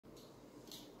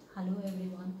Hello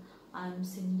everyone, I am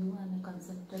Sindhu. I am a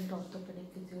consultant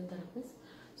orthopedic physiotherapist.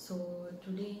 So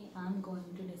today I am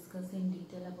going to discuss in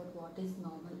detail about what is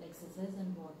normal exercise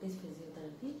and what is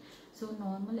physiotherapy. So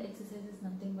normal exercise is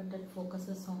nothing but that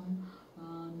focuses on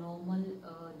normal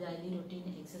daily routine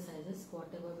exercises,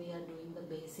 whatever we are doing, the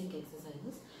basic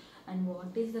exercises. And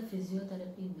what is the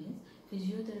physiotherapy means?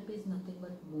 Physiotherapy is nothing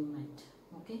but movement.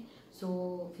 Okay,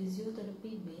 so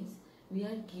physiotherapy means we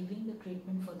are giving the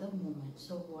treatment for the movement.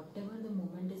 So whatever the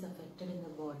movement is affected in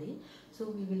the body, so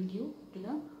we will give to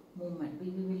the movement. We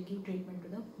will give treatment to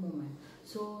the movement.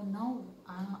 So now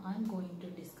I am going to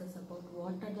discuss about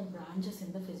what are the branches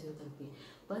in the physiotherapy.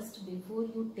 First, before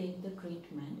you take the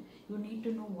treatment, you need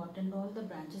to know what and all the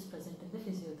branches present in the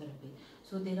physiotherapy.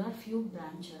 So there are few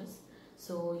branches.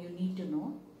 So you need to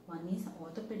know. One is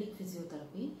orthopedic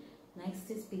physiotherapy.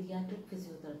 Next is pediatric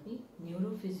physiotherapy,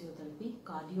 neurophysiotherapy,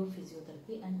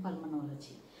 cardiophysiotherapy and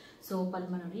pulmonology. So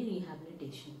pulmonary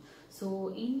rehabilitation.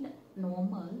 So in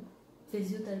normal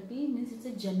physiotherapy means it's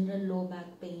a general low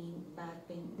back pain.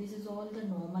 This is all the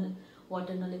normal, what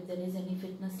and all, if there is any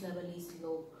fitness level is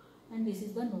low. And this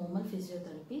is the normal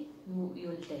physiotherapy you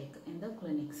will take in the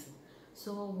clinics.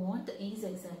 So what is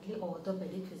exactly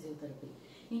orthopedic physiotherapy?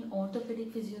 In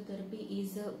orthopedic physiotherapy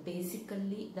is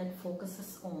basically that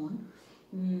focuses on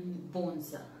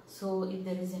bones. So if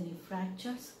there is any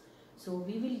fractures, so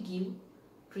we will give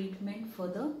treatment for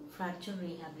the fracture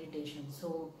rehabilitation.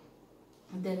 So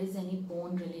if there is any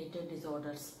bone related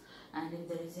disorders and if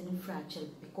there is any fracture,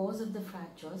 because of the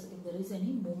fractures, if there is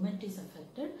any movement is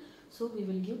affected, so we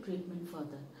will give treatment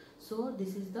further. So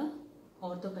this is the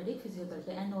orthopedic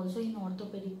physiotherapy. And also in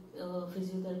orthopedic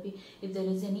physiotherapy, if there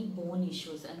is any bone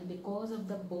issues, and because of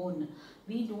the bone,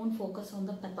 we don't focus on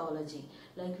the pathology,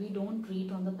 like we don't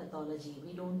treat on the pathology,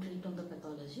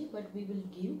 but we will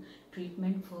give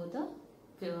treatment for the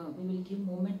we will give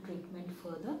movement treatment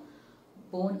for the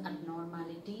bone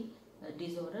abnormality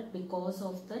disorder, because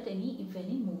of that if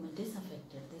any movement is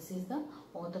affected. This is the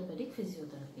orthopedic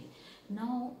physiotherapy.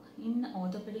 Now in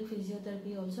orthopedic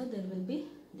physiotherapy also there will be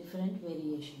different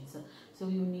variations, so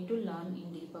you need to learn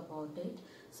in deep about it.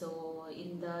 So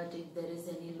in that, if there is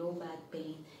any low back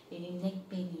pain, any neck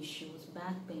pain issues,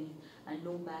 back pain and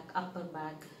low back, upper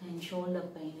back and shoulder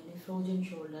pain, any frozen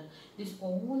shoulder, this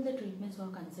all the treatments are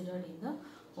considered in the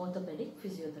orthopedic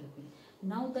physiotherapy.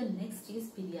 Now the next is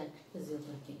pediatric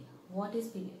physiotherapy. What is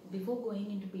before going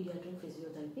into pediatric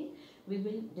physiotherapy, we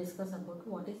will discuss about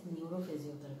what is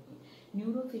neurophysiotherapy.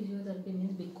 Neurophysiotherapy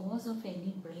means because of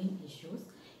any brain issues,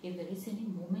 if there is any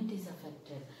movement is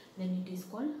affected, then it is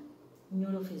called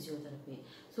neurophysiotherapy.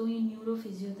 So in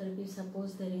neurophysiotherapy,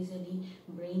 suppose there is any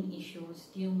brain issues,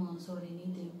 tumors or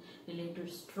anything related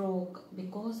to stroke,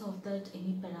 because of that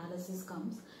any paralysis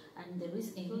comes and there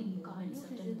is any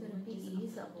neurophysiotherapy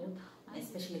is about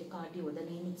especially cardio, the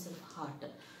name itself heart.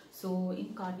 So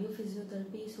in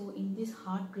cardiophysiotherapy, so in this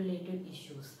heart related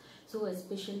issues, so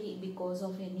especially because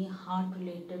of any heart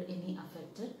related any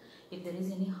affected, if there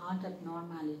is any heart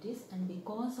abnormalities, and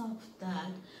because of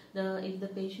that if the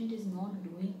patient is not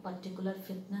doing particular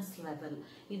fitness level,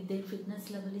 if their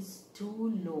fitness level is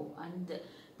too low and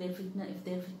if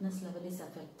their fitness level is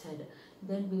affected,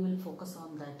 then we will focus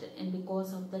on that. And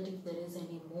because of that, if there is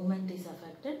any movement is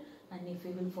affected, and if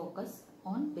we will focus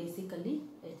on basically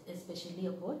especially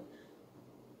about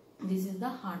this is the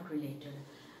heart related.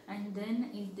 And then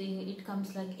it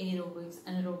comes like aerobics,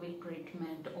 anaerobic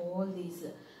treatment, all these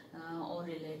are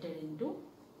related into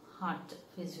heart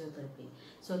physiotherapy.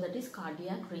 So that is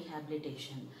cardiac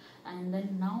rehabilitation. And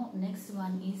then now next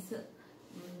one is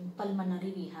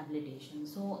pulmonary rehabilitation.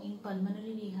 So in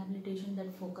pulmonary rehabilitation,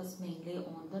 that focus mainly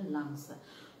on the lungs.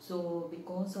 So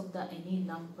because of the any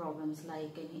lung problems,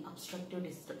 like any obstructive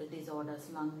disorders,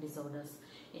 lung disorders,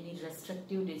 any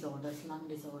restrictive disorders, lung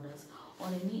disorders, or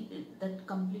any that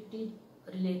completely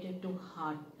related to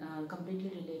heart, completely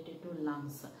related to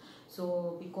lungs.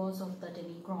 So because of that,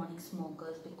 any chronic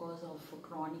smokers, because of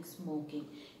chronic smoking,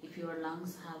 if your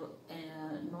lungs have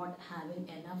not having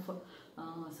enough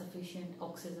sufficient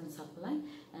oxygen supply,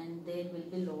 and there will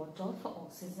be lot of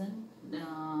oxygen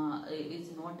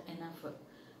is not enough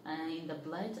in the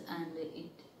blood, and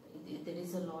there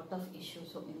is a lot of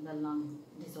issues in the lung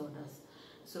disorders,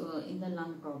 so in the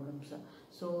lung problems.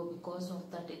 So because of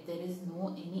that, if there is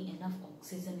no any enough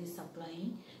oxygen is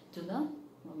supplying to the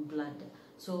blood,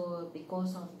 so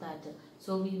because of that,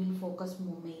 so we will focus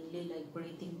more mainly like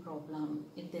breathing problem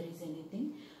if there is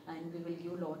anything, and we will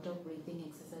give lot of breathing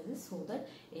exercises so that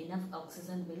enough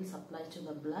oxygen will supply to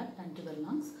the blood and to the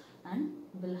lungs, and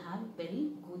will have very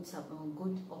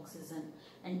good oxygen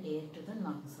and air to the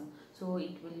lungs. So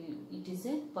it is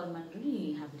a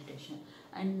pulmonary rehabilitation.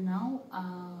 And now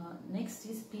next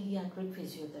is pediatric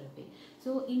physiotherapy.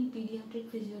 So in pediatric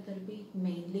physiotherapy, it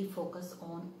mainly focus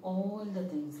on all the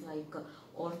things like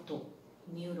ortho,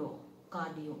 neuro,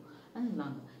 cardio and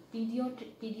lung.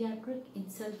 Pediatric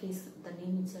itself is the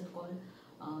name itself called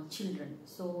children.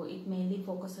 So it mainly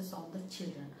focuses on the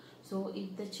children. So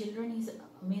if the children is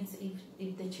means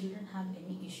if the children have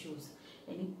any issues,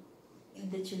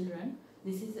 if the children,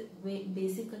 this is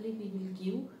basically we will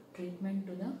give treatment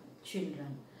to the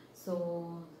children.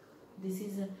 So this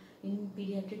is in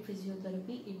pediatric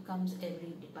physiotherapy, it comes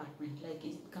every department, like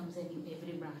it comes in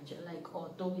every branch, like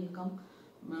ortho will come,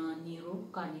 neuro,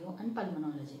 cardio and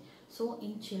pulmonology. So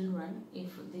in children,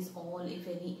 if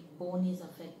any bone is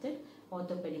affected,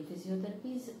 orthopedic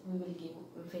physiotherapy we will give.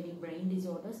 If any brain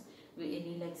disorders,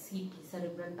 any like CP,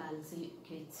 cerebral palsy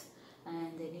kids,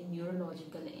 and any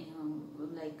neurological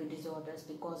like disorders,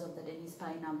 because of that any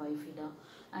spina bifida,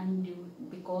 and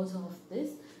because of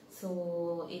this,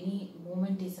 so any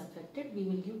movement is affected, we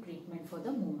will give treatment for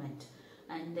the movement.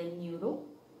 And then neuro,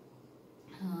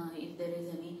 if there is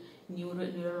any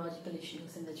neurological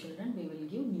issues in the children, we will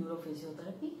give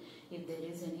neurophysiotherapy. If there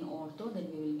is any ortho, then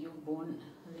we will give bone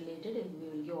related, we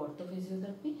will give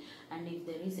orthophysiotherapy. And if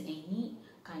there is any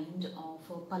kind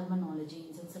of pulmonology,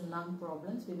 in sense of lung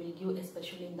problems, we will give,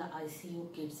 especially in the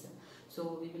ICU kids.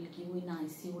 So we will give in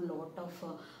ICU lot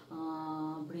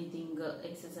of breathing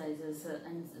exercises,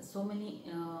 and so many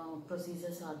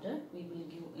procedures are there. We will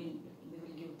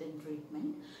give them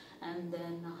treatment. And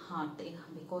then heart,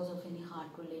 because of any heart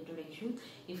related issue,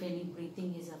 if any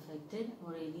breathing is affected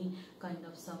or any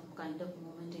some kind of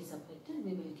movement is affected,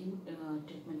 we will give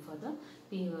treatment for the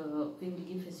we will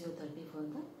give physiotherapy for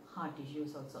the heart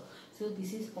issues also. So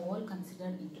this is all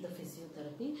considered into the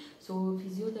physiotherapy. So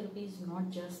physiotherapy is not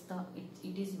just the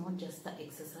it is not just the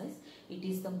exercise, it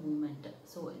is the movement.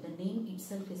 So the name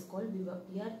itself is called,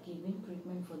 we are giving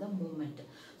treatment for the movement.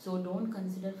 So don't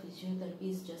consider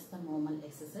physiotherapy is just the normal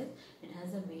exercise. It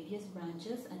has a various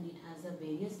branches and it has a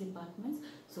various departments.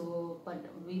 So but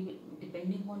we,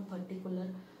 depending on particular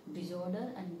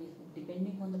disorder, and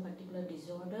depending on the particular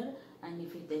disorder, and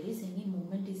if there is any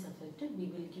movement is affected, we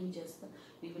will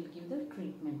give the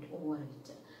treatment over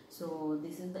it. So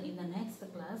this is in the next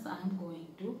class I am going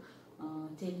to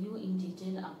tell you in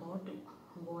detail about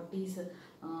what is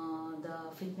the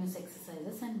fitness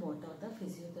exercises and what are the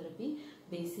physiotherapy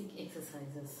basic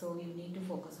exercises. So you need to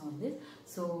focus on this.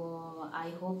 So I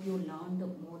hope you learned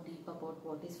more deep about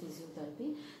what is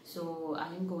physiotherapy. So I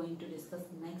am going to discuss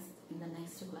in the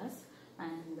next class,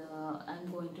 and I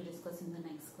am going to discuss in the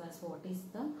next class what is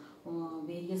the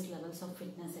various levels of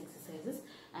fitness exercises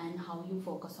and how you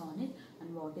focus on it,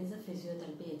 and what is the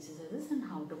physiotherapy exercises and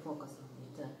how to focus on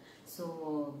it.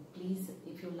 So please,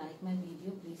 if you like my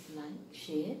video, please like,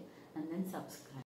 share and then subscribe.